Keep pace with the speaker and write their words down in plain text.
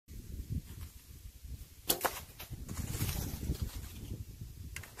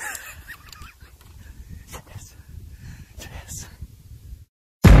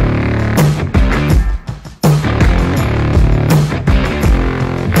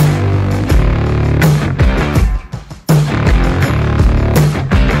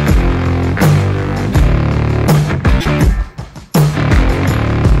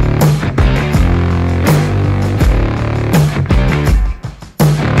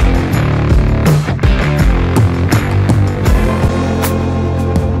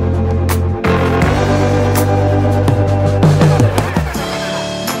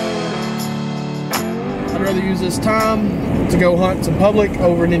hunt some public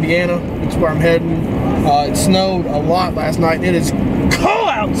over in Indiana. It's where I'm heading. It snowed a lot last night, and it is cold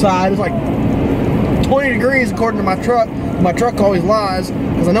outside. It's like 20 degrees according to my truck. My truck always lies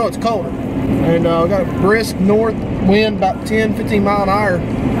because I know it's colder. And we got a brisk north wind, about 10-15 mile an hour.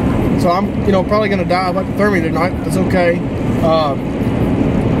 So I'm, probably going to die of hypothermia tonight, but that's okay.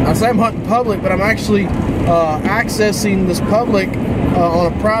 I say I'm hunting public, but I'm actually accessing this public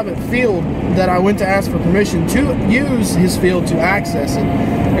on a private field that I went to ask for permission to use his field to access it,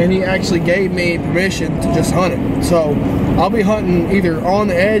 and he actually gave me permission to just hunt it. So I'll be hunting either on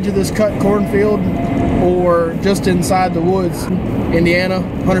the edge of this cut cornfield or just inside the woods. Indiana,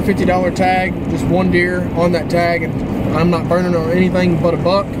 $150 tag, just one deer on that tag, and I'm not burning on anything but a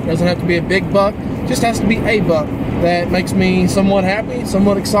buck. Doesn't have to be a big buck, just has to be a buck that makes me somewhat happy,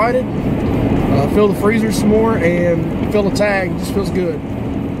 somewhat excited. Fill the freezer some more and fill the tag. It just feels good.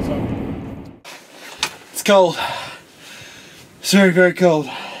 So it's cold. It's very, very cold.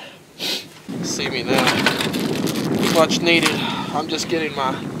 See me now. Much needed. I'm just getting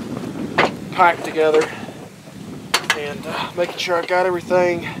my pack together and making sure I got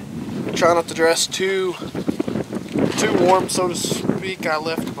everything. Try not to dress too warm, so to speak. I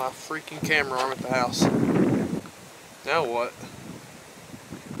left my freaking camera arm at the house. Now what?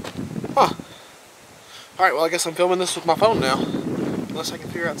 Huh. Alright, well I guess I'm filming this with my phone now. Unless I can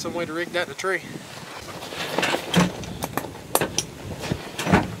figure out some way to rig that in a tree.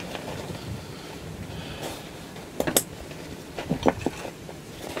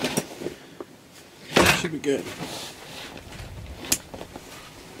 Should be good.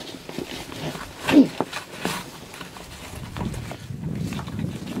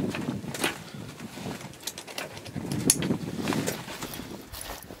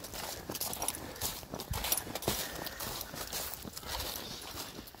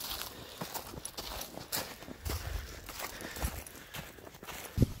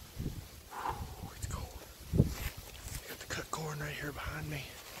 Right here behind me.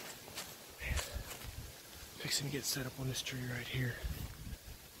 Man, fixing to get set up on this tree right here.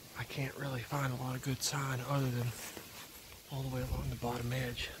 I can't really find a lot of good sign other than all the way along the bottom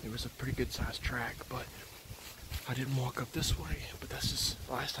edge. There was a pretty good sized track, but I didn't walk up this way. But that's just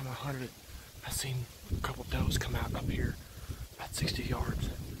the last time I hunted it. I seen a couple does come out up here about 60 yards.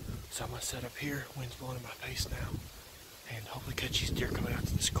 So I'm gonna set up here. Wind's blowing in my face now, and hopefully catch these deer coming out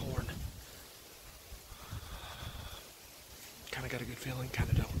to this corn. Kind of got a good feeling, kind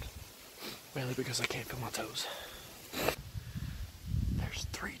of don't. Mainly because I can't feel my toes. There's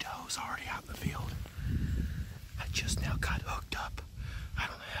 3 does already out in the field. I just now got hooked up. I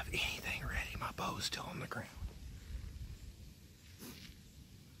don't have anything ready. My bow's still on the ground.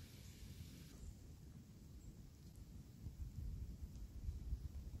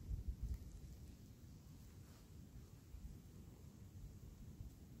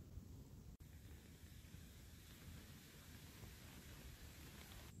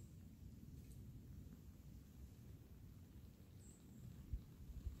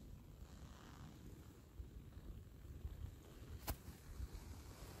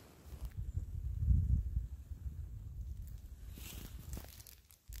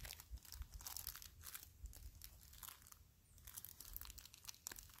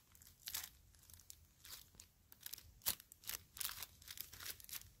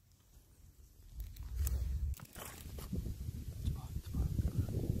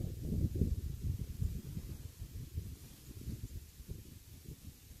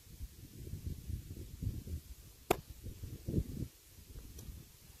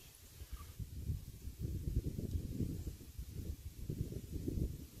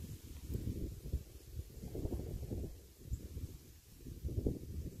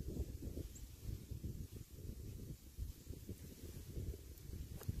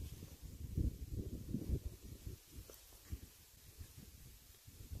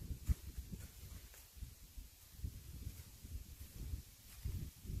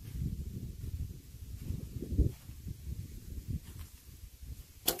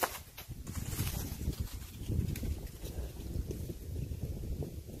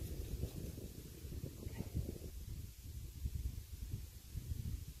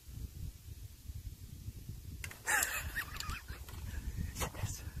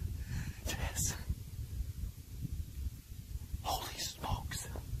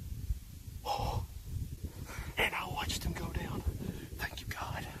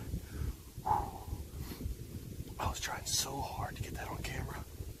 Trying so hard to get that on camera.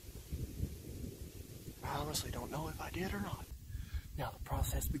 I honestly don't know if I did or not. Now the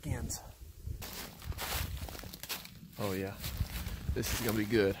process begins. Oh yeah, this is gonna be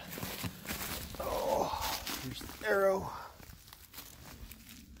good. Oh, here's the arrow.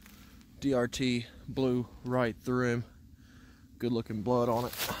 DRT blew right through him. Good looking blood on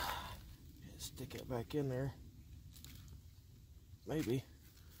it. Stick it back in there. Maybe.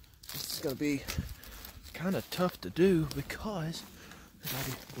 This is going to be kind of tough to do because there's all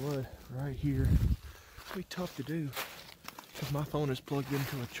this blood right here. It'll be tough to do because my phone is plugged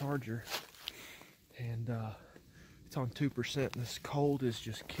into a charger and it's on 2% and this cold is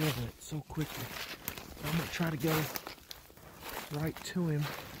just killing it so quickly. I'm going to try to go right to him.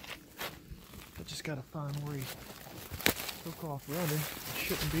 I just got to find where he took off running. It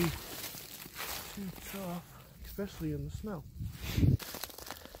shouldn't be too tough, especially in the snow.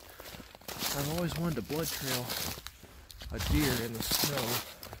 I've always wanted to blood trail a deer in the snow.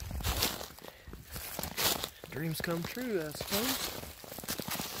 Dreams come true, I suppose.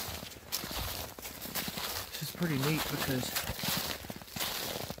 This is pretty neat because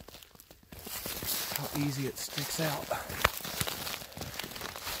how easy it sticks out.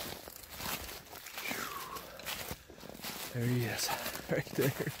 There he is, right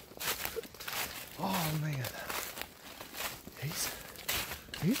there. Oh man,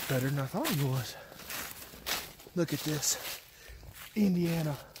 he's better than I thought he was. Look at this,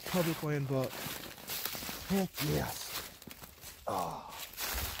 Indiana public land buck. Heck yes. Oh,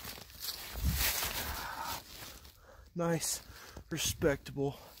 nice,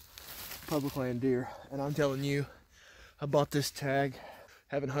 respectable public land deer. And I'm telling you, I bought this tag,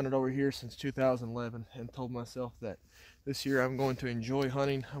 haven't hunted over here since 2011, and told myself that this year I'm going to enjoy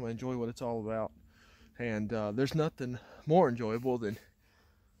hunting. I'm going to enjoy what it's all about. And there's nothing more enjoyable than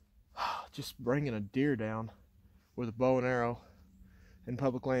just bringing a deer down with a bow and arrow. And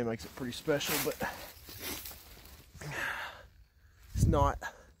public land makes it pretty special, but it's not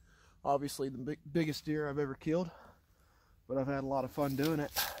obviously the biggest deer I've ever killed, but I've had a lot of fun doing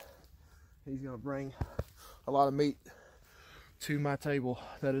it. He's going to bring a lot of meat to my table,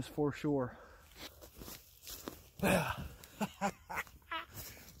 that is for sure.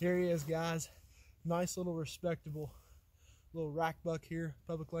 Here he is, guys. Nice little respectable little rack buck here,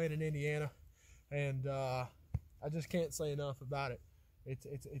 public land in Indiana, and I just can't say enough about it.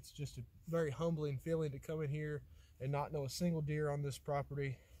 It's just a very humbling feeling to come in here and not know a single deer on this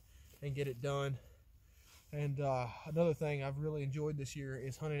property and get it done. And another thing I've really enjoyed this year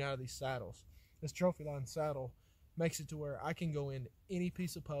is hunting out of these saddles. This trophyline saddle makes it to where I can go into any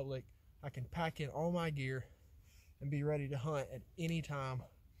piece of public, I can pack in all my gear and be ready to hunt at any time.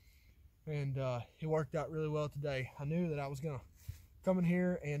 And it worked out really well today. I knew that I was gonna come in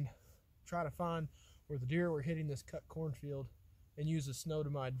here and try to find where the deer were hitting this cut cornfield and use the snow to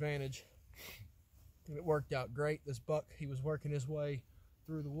my advantage. And it worked out great. This buck, he was working his way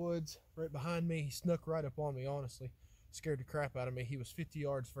through the woods right behind me. He snuck right up on me, honestly. Scared the crap out of me. He was 50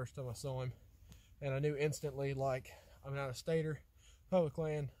 yards first time I saw him. And I knew instantly, like, I'm an out-of-stater, public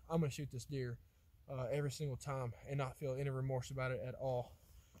land, I'm gonna shoot this deer every single time and not feel any remorse about it at all.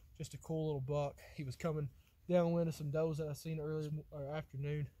 Just a cool little buck. He was coming downwind of some does that I seen earlier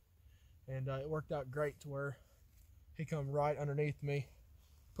afternoon, and it worked out great to where he come right underneath me.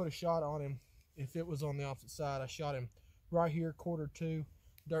 Put a shot on him. If it was on the opposite side, I shot him right here, ¼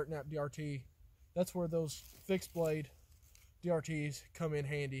 dirt nap DRT. That's where those fixed blade DRTs come in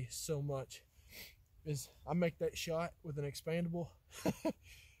handy so much. Is I make that shot with an expandable.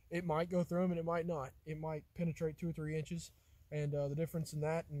 It might go through him and it might not. It might penetrate 2 or 3 inches. And the difference in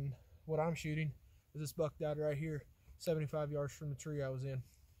that and what I'm shooting is this buck died right here, 75 yards from the tree I was in.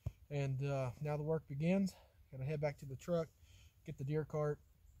 And now the work begins. Gotta head back to the truck, get the deer cart,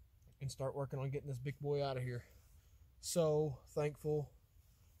 and start working on getting this big boy out of here. So thankful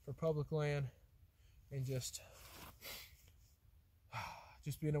for public land and just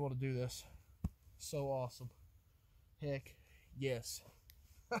being able to do this. So awesome. Heck yes.